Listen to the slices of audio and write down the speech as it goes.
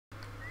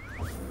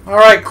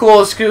Alright, cool.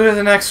 Let's go to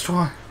the next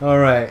one.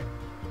 Alright.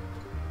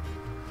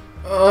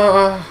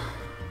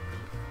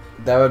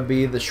 That would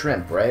be the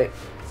shrimp, right?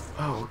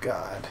 Oh,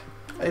 God.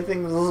 I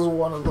think this is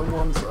one of the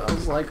ones that I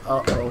was like,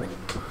 uh-oh.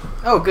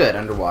 Oh, good.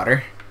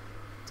 Underwater.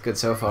 It's good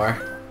so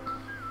far.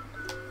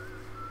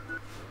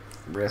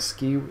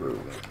 Risky Ruin.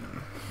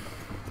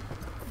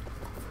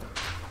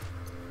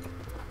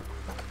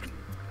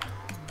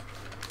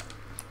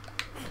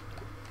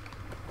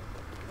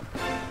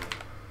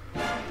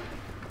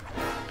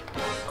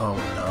 Oh,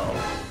 no.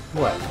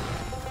 What?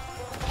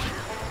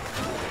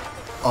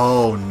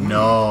 Oh,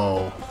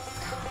 no.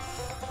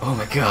 Oh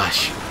my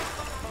gosh.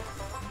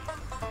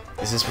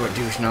 Is this what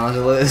douche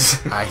nozzle is?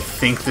 I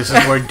think this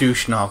is where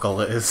douche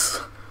Noggle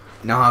is.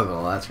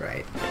 Noggle, that's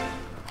right.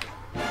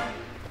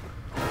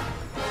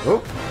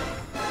 Oh.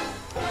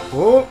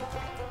 Oh.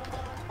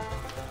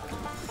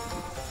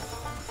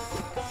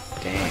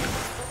 Dang.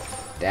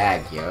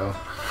 Dag, yo.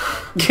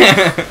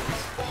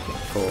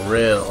 For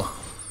real.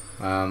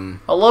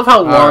 I love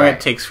how long it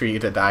takes for you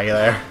to die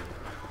there.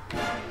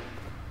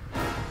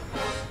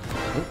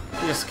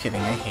 Just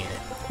kidding, I hate it.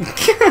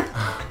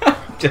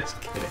 Just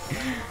kidding.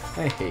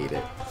 I hate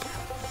it.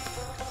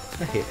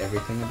 I hate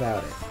everything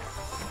about it.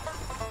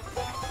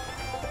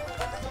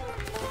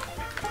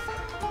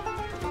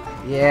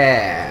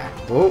 Yeah.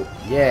 Oh,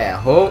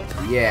 yeah. Oh,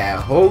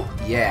 yeah. Oh,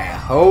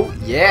 yeah. Oh,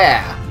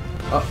 yeah.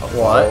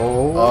 What?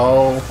 Oh.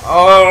 Oh.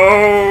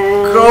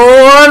 Oh.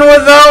 Go on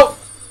without.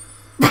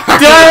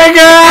 Dang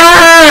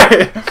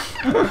it!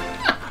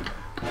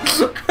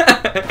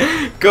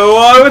 Go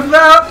on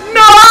without.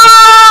 No!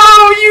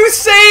 You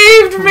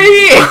saved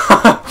me!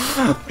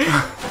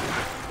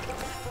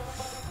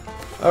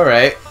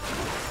 Alright.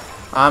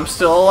 I'm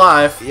still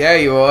alive. Yeah,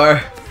 you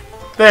are.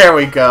 There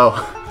we go.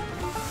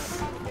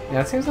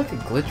 Yeah, it seems like a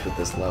glitch with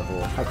this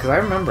level. Because I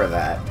remember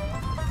that.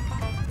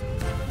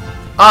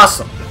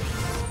 Awesome.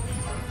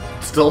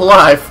 Still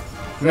alive.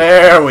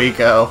 There we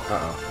go.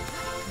 Uh-oh.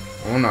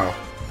 Oh no.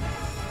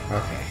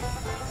 Okay.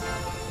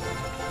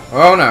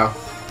 Oh no.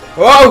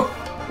 Whoa!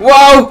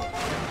 Whoa!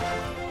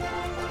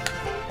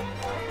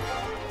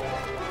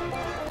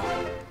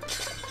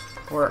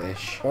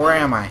 Where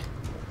am I?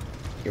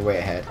 You're way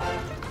ahead.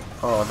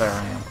 Oh, there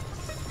I am.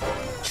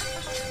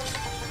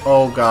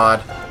 Oh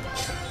god.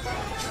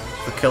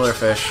 The killer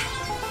fish.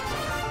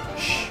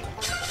 Shh.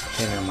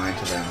 Pay no mind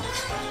to them.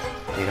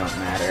 They don't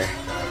matter.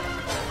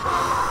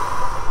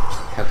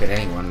 How could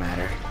anyone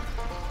matter?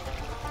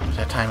 At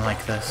a time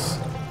like this.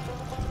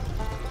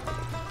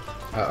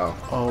 Uh-oh.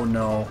 Oh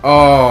no.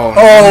 Oh,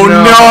 oh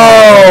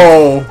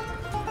no!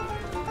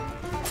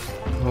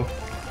 Oh.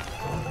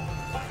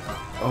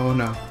 Oh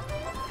no.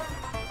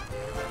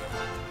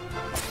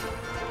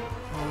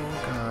 Oh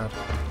god.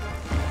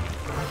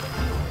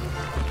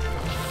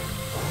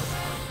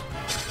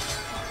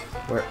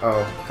 Where?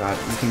 Oh god,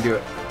 you can do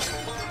it.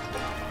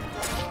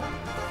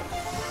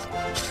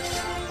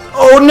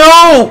 Oh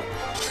no!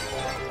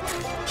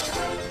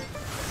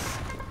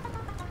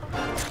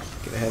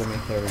 Get ahead of me.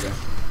 There we go.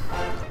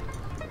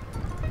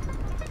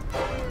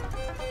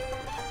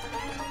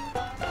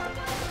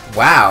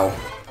 Wow.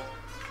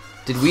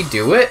 Did we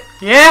do it?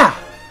 Yeah!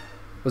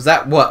 Was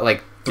that, what,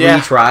 like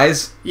 3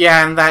 tries?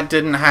 Yeah, and that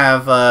didn't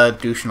have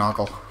douche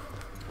Noggle.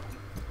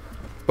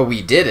 But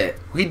we did it.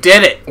 We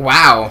did it!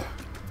 Wow.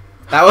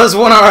 That was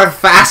one of our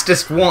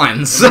fastest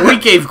ones. We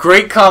gave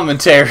great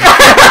commentary.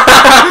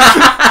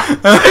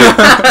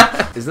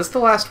 Is this the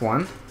last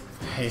one?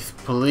 I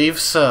believe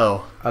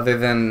so. Other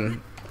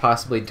than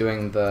possibly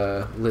doing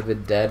the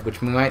Livid Dead,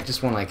 which we might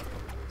just want to, like,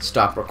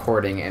 stop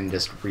recording and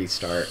just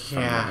restart.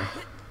 Yeah.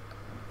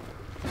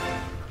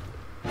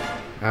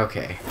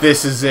 Okay.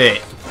 This is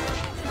it.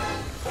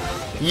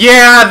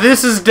 Yeah,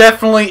 this is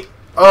definitely...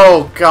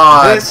 Oh,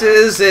 God. This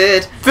is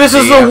it. This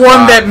is the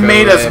one that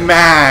made us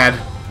mad.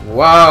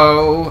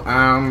 Whoa,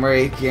 I'm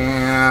waking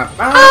up.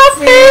 I'm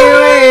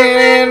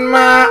feeling in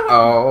my...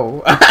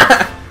 Oh.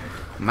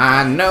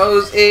 My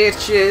nose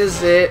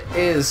itches, it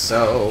is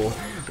so.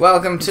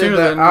 Welcome to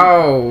the...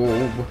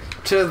 Oh.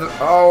 To the...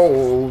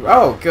 Oh.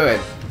 Oh,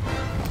 good.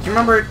 Do you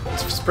remember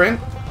Sprint?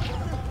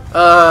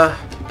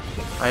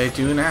 I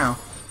do now.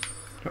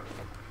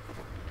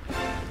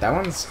 That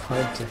one's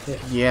hard to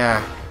hit.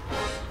 Yeah.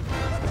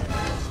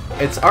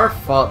 It's our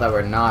fault that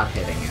we're not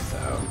hitting it,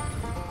 though.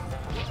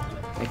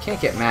 I can't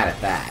get mad at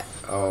that.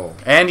 Oh.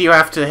 And you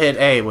have to hit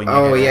A when you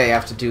Oh, hit yeah, it. you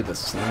have to do the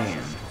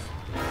slam.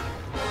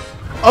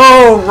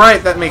 Oh,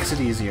 right, that makes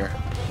it easier.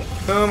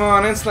 Come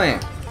on and slam.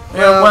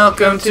 Well,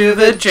 welcome to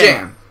the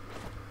jam.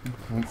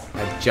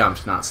 I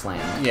jumped, not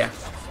slammed. Yeah.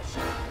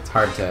 It's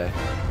hard to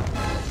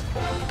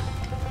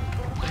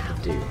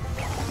do.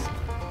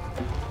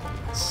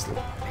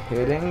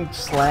 Hitting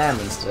slam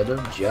instead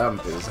of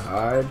jump is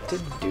hard to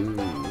do.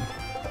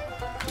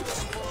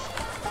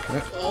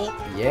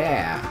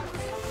 Yeah.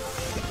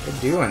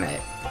 You're doing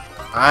it.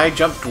 I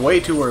jumped way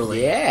too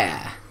early.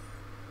 Yeah.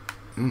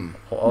 Mm.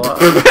 Oh.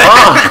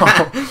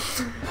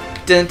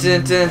 Dun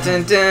dun dun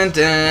dun dun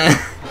dun.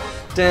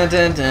 Dun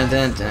dun dun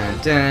dun dun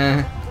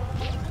dun.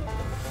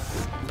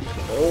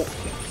 Oh.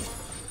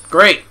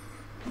 Great.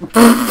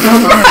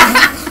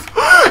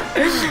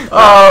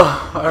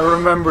 Oh, I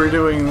remember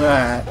doing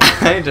that.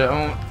 I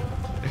don't.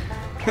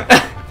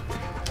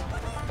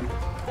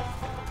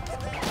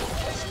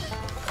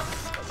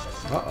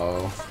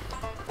 Uh-oh.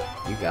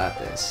 You got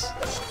this.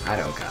 I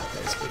don't got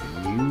this, but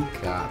you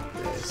got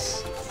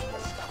this.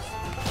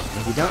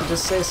 If you don't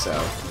just say so,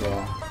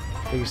 well,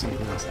 figure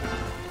something else out.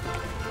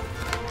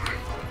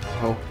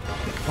 Oh,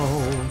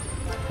 oh,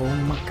 oh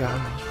my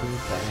gosh, we're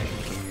back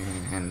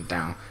again.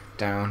 Down,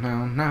 down,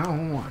 down,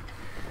 down.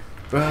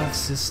 Rough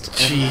sister.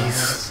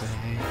 Jeez.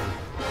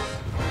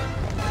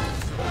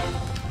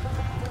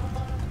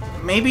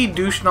 Maybe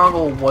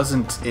Douche-Noggle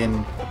wasn't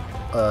in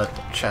a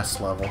chess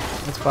level.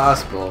 It's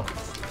possible.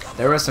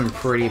 There were some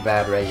pretty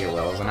bad regular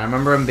levels, and I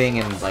remember him being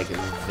in, like,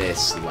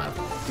 this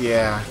level.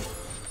 Yeah.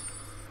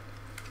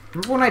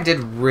 Remember when I did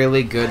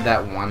really good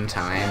that one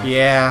time?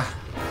 Yeah.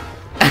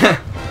 I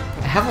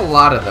have a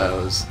lot of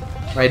those,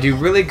 where I do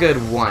really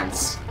good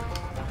once,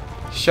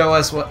 show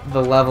us what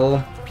the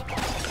level,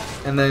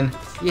 and then,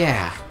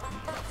 yeah,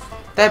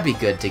 that'd be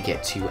good to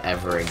get to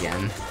ever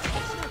again.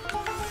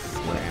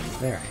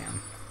 There I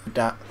am.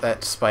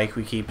 That spike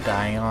we keep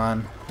dying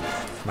on.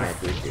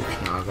 Might be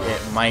Douche-Noggle.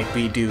 It might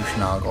be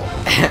Douche-Noggle.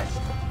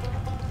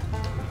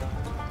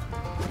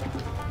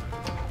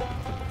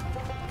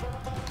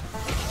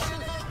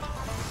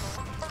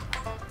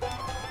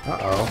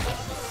 Uh-oh.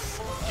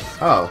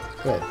 Oh,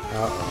 good.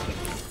 Uh-oh.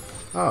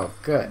 Oh,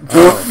 good.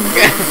 Oh.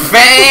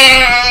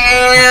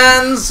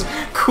 Fans!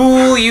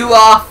 Cool you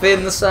off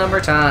in the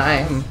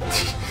summertime.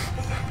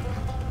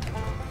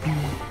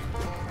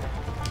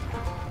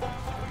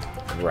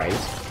 Right.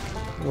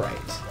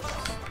 Right.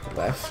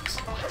 Left.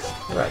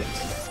 Right.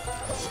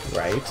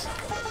 Right.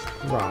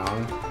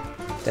 Wrong.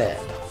 Dead.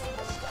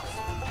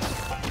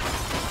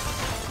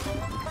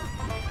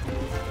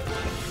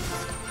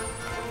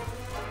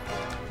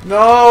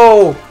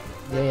 No!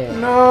 Yeah.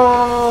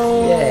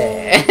 No!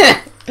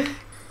 Yeah.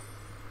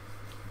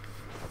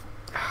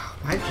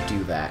 Why'd you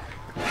do that?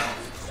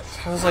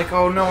 I was like,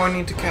 oh no, I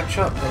need to catch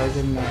up, but I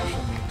didn't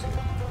actually need to.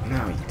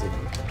 No, you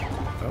didn't.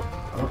 Oh,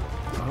 oh,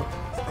 oh,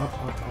 oh,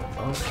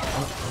 oh,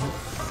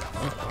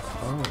 oh,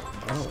 oh,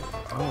 oh,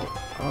 oh,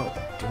 oh,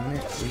 doing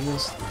it real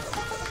slow.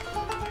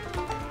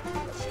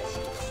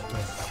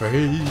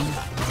 Free.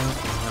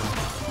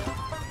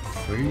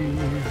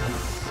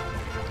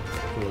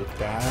 Look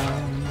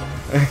down.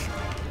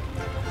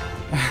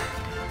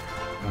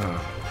 Oh.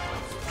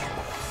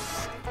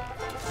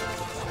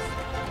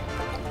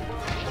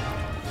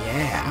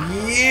 Yeah.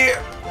 Yeah!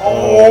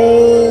 Oh!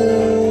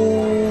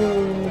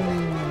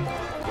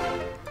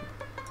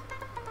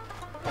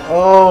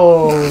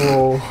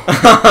 Oh!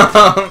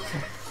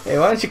 Hey,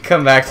 why don't you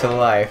come back to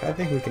life? I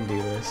think we can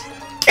do this.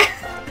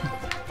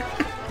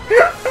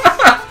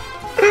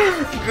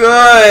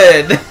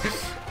 Good!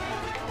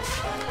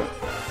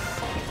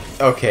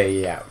 Okay,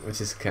 yeah, we're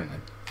just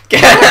gonna...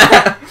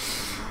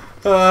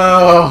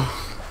 Oh!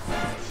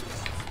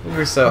 We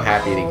were so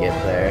happy to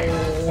get there.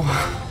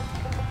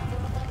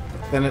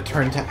 Then it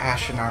turned to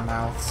ash in our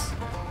mouths.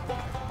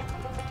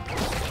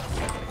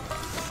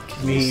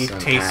 Me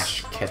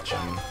Taste ash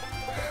ketchum.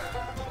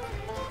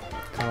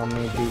 Call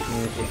me, beat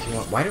me if you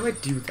want. Why do I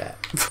do that?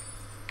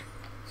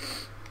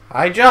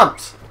 I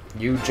jumped!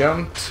 You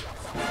jumped.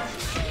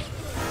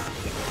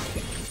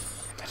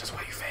 That is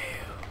why you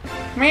fail.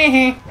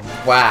 Me.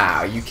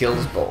 Wow, you killed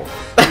us both.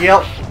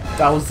 Yep,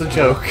 that was the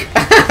joke.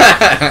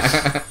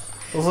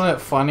 Wasn't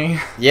it funny?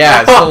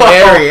 Yeah, it's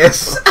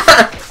hilarious.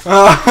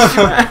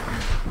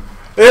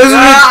 Isn't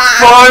it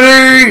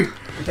funny?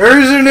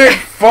 Isn't it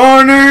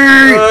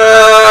funny?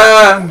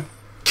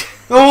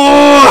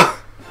 Oh!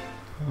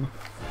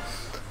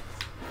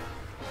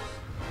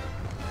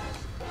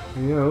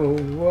 Yo,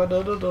 what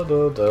da da da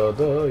da da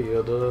da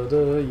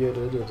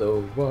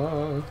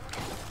da.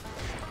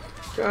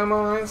 Come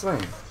on,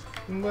 sing.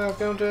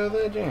 Welcome to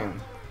the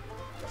jam.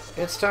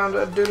 It's time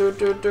to do do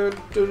do do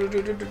do do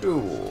do do do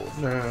do.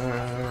 Na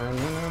na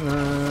na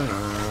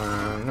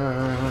na na.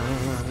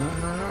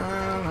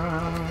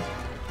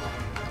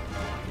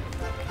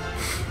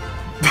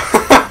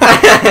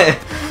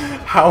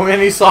 How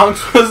many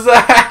songs was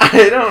that?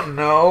 I don't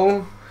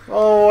know.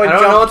 Oh, I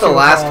don't know what the too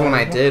last hard. one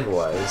I did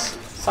was.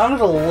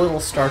 Sounded a little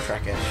Star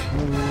Trek-ish.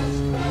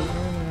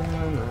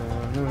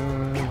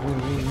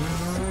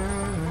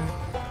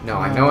 No,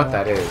 I know what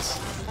that is.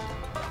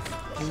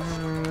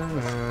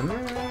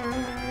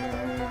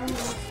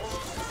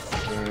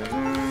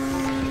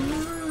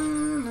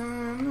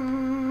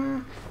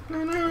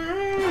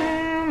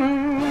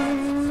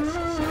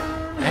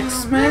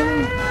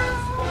 X-Men?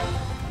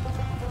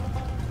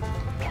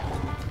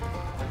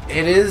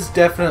 It is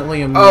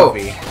definitely a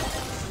movie.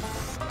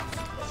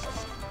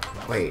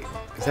 Wait,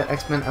 is that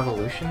X-Men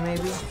Evolution,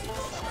 maybe?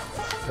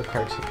 The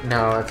cartoon?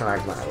 No, that's not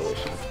X-Men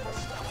Evolution.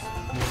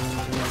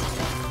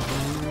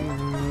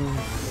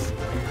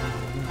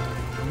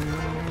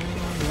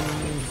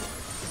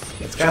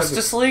 It's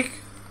Justice League?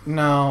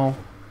 No.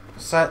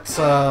 That's,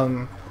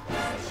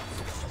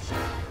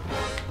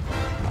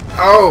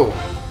 Oh!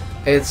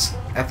 It's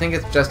I think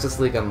it's Justice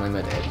League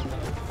Unlimited.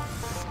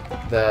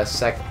 The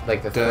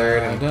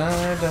third. And...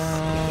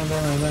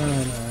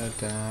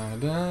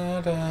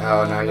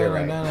 Oh no, you're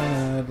right.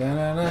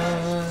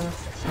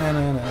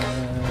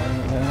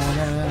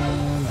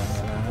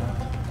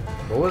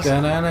 What was it?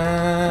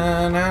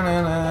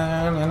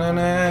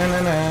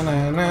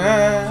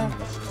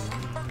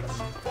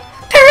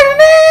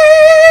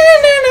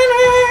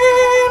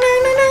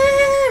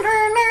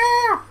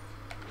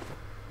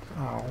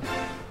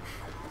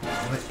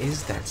 What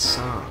is that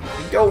song?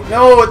 I don't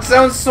know. It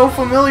sounds so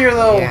familiar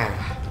though. Yeah.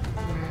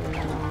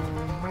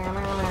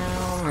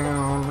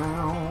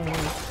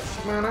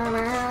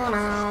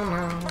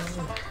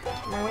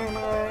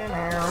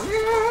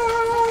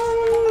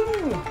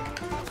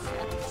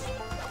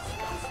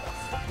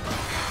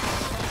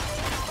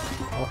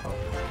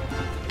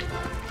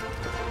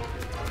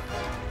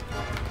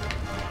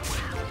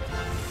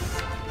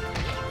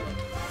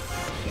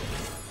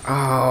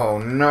 Oh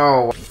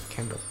no!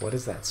 Kendall, what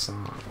is that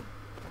song?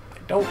 I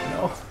don't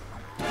know.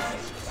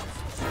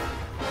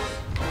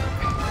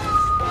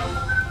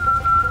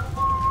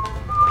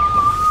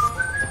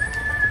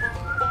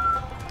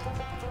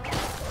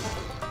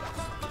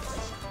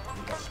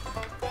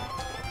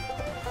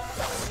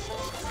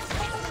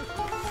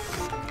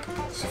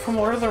 Is it from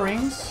Lord of the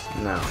Rings?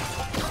 No.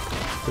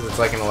 Because it's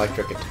like an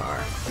electric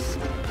guitar.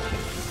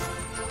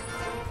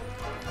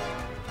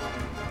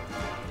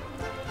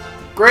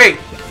 Great!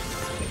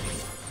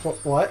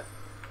 What?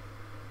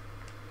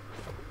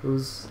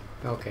 Who's...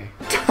 Okay.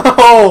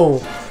 Oh!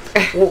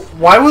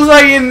 Why was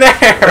I in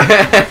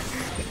there?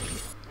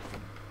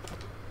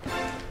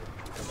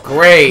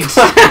 Great!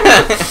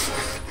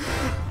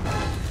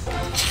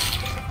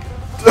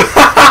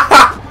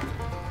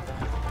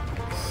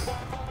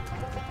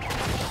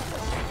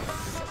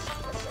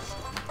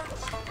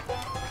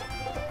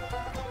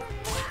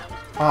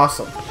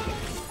 Awesome.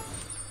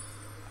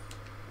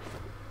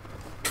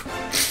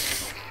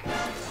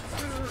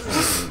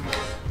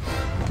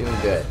 Doing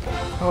good.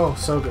 Oh,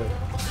 so good.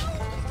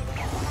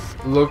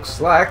 Looks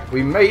like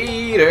we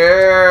made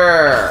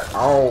it!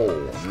 Oh,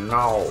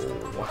 no.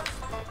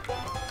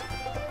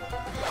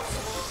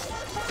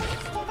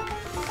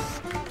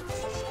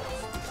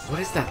 What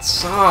is that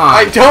song?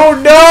 I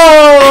don't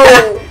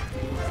know!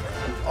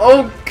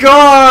 Oh,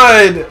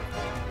 God!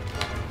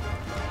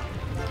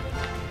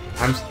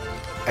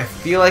 I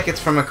feel like it's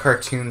from a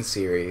cartoon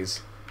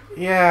series.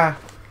 Yeah.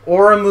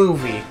 Or a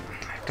movie.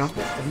 I don't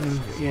think the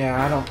movie.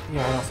 Yeah, I don't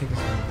think it's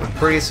a movie. I'm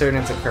pretty certain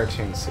it's a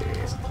cartoon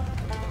series.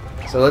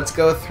 So let's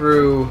go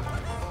through...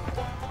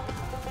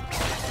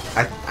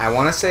 I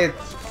want to say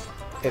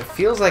it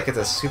feels like it's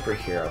a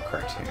superhero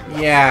cartoon.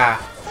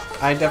 Yeah.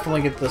 I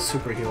definitely get the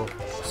superhero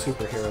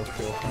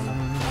feel from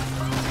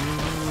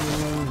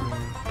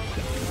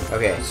it.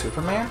 Okay.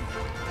 Superman?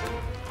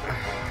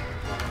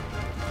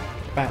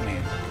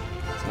 Batman.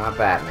 It's not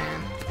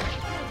Batman.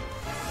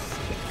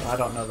 Well, I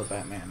don't know the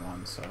Batman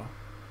one, so...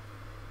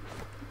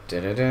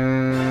 You'd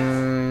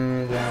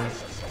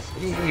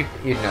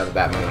know the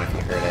Batman one if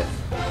you heard it.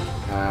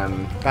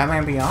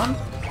 Batman Beyond?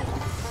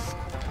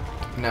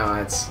 No,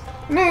 it's...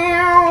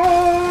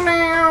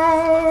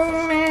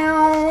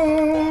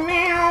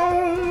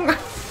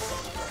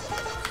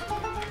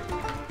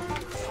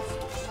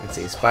 Let's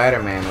see,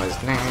 Spider-Man was...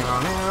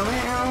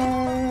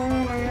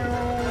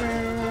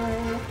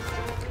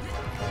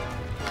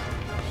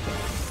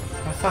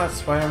 I thought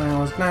Spider-Man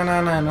was na na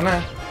na na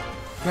na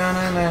na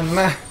na na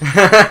na.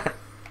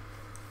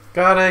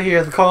 Gotta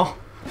hear the call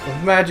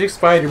of Magic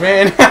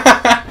Spider-Man.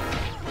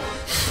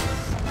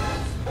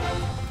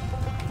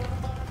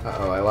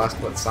 Uh-oh, I lost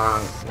what song,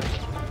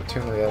 what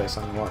tune of the other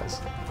song was.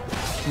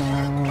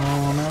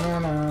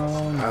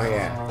 Oh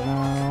yeah.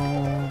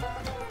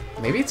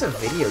 Maybe it's a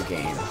video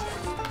game.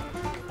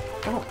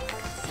 I don't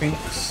think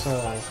so.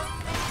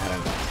 I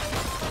don't know.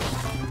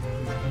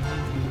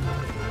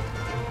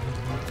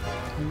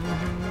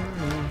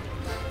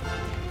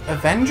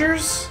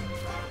 Avengers?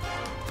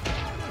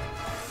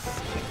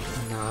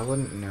 No, I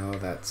wouldn't know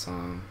that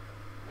song.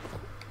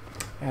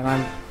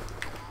 And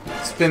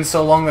it's been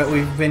so long that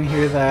we've been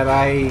here that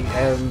I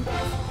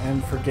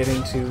am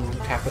forgetting to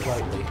tap it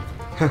lightly.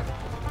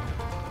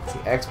 See,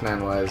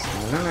 X-Men was...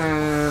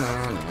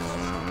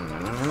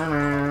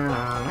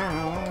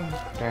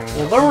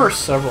 Well, there were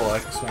several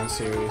X-Men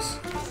series.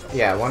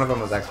 Yeah, one of them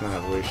was X-Men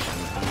Evolution.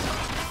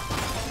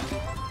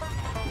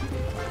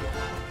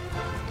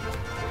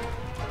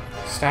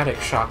 Static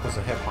Shock was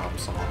a hip-hop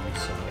song,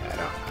 so...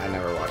 Yeah, I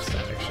never watched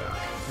Static Shock.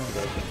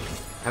 Okay.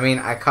 I mean,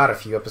 I caught a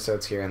few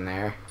episodes here and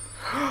there.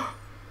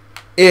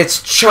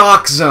 It's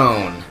Chalk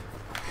Zone!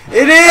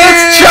 It is!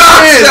 It's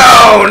Chalk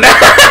Zone!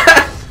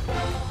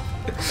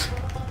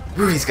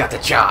 Rudy's got the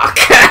chalk!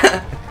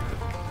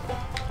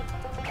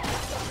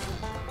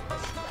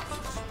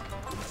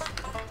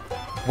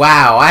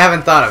 Wow, I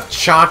haven't thought of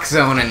Chalk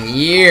Zone in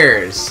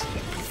years.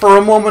 For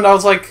a moment, I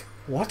was like,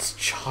 what's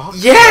Chalk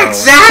Zone? Yeah,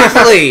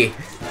 exactly!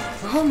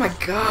 Oh my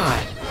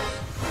god.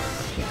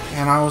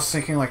 And I was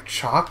thinking, like,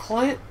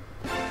 chocolate?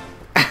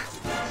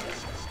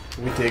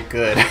 We did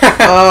good.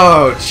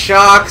 Oh,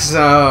 Chalk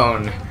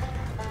Zone.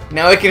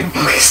 Now we can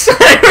focus on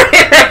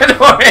Rayman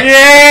Origins.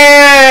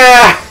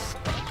 Yeah!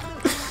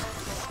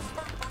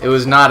 It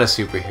was not a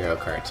superhero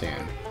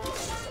cartoon.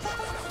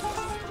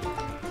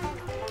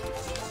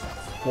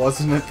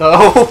 Wasn't it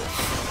though?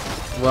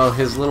 Well,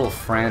 his little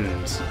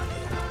friend.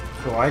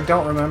 Oh, I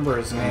don't remember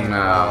his name.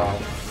 No.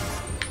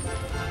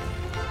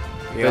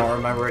 You don't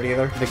remember it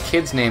either? The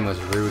kid's name was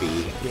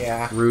Rudy.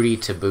 Yeah. Rudy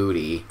to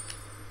Booty.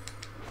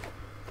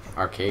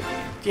 Arcade.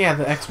 Yeah,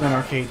 the X-Men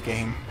arcade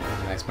game.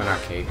 The X-Men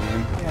arcade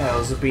game. Yeah, it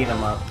was a beat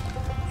 'em up.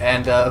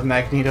 And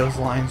Magneto's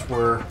lines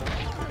were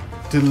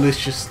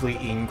deliciously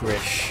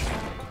English.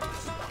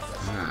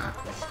 Ah.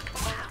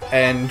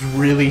 And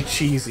really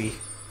cheesy.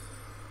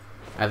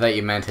 I thought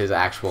you meant his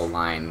actual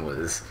line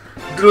was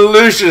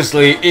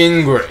deliciously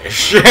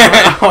English.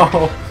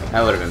 Oh.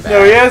 That would have been bad.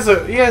 No,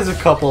 he has a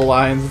couple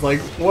lines.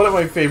 Like, one of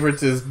my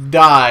favorites is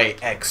 "Die,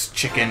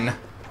 ex-chicken."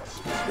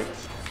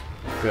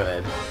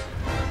 Good.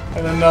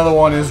 And another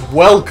one is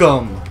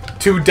 "Welcome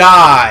to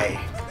die."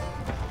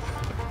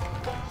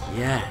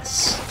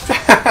 Yes.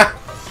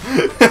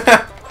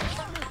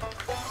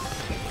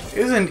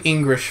 Isn't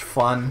English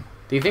fun?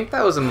 Do you think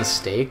that was a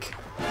mistake?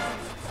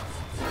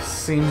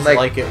 Seems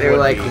like it they were would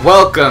like, be.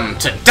 "Welcome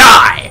to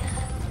die."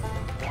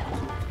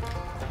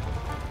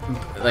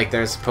 Like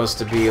there's supposed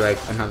to be like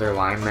another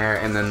line there,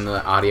 and then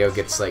the audio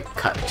gets like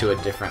cut to a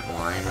different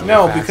line. Really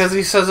No, fast. because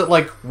he says it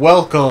like,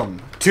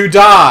 "Welcome to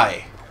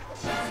die."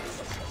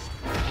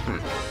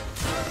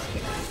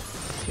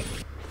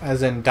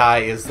 As in, die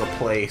is the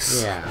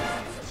place. Yeah.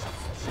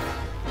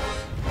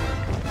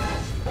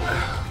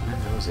 My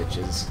nose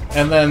itches.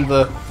 And then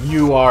the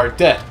 "you are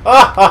dead."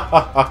 Ah ha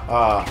ha ha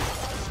ha.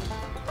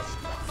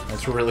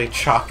 It's really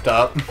chopped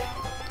up.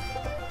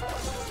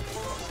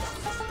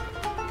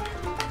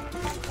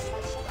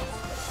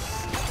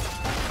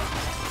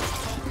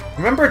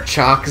 Remember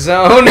Chalk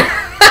Zone?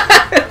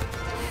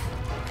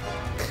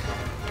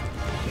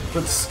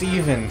 But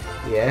Steven,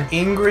 Yeah.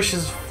 English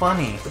is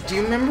funny. Do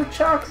you remember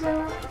Chalk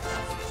Zone?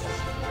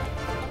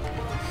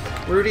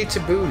 Rudy to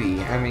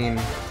Booty. I mean,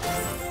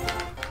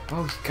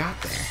 oh, he got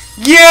there.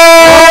 Yeah!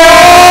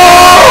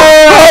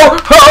 Ho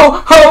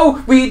ho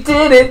ho! We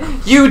did it.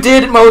 You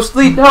did it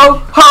mostly. Ho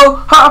ho ho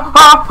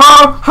ho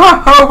ho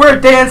ho ho! We're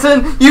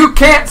dancing. You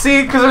can't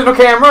see because there's no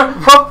camera.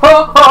 Ho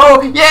ho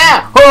ho!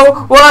 Yeah!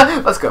 Ho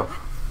what? Let's go.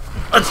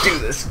 Let's do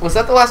this. Was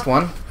that the last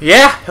one?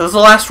 Yeah, it was the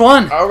last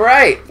one. All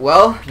right.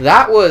 Well,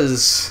 that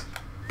was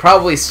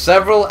probably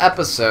several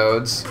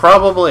episodes.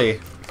 Probably.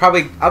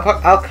 Probably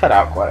I'll cut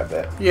out quite a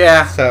bit.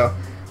 Yeah. So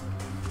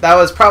that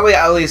was probably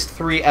at least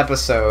 3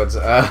 episodes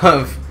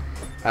of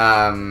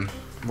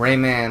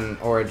Rayman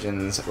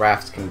Origins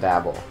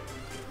RaftsCanDabble.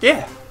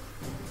 Yeah.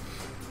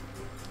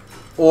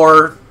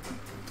 Or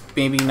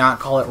maybe not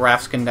call it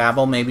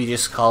RaftsCanDabble. Maybe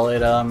just call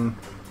it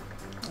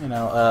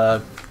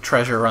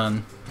Treasure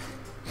Run.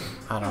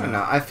 I don't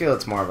know. I feel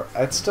it's more of a...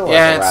 It's still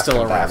Yeah, like a it's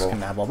still a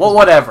RaftsCanDabble. RaftsCanDabble. But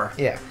whatever.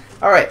 Yeah.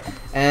 Alright.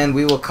 And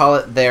we will call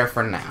it there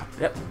for now.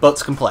 Yep.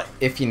 Boats can play.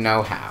 If you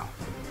know how.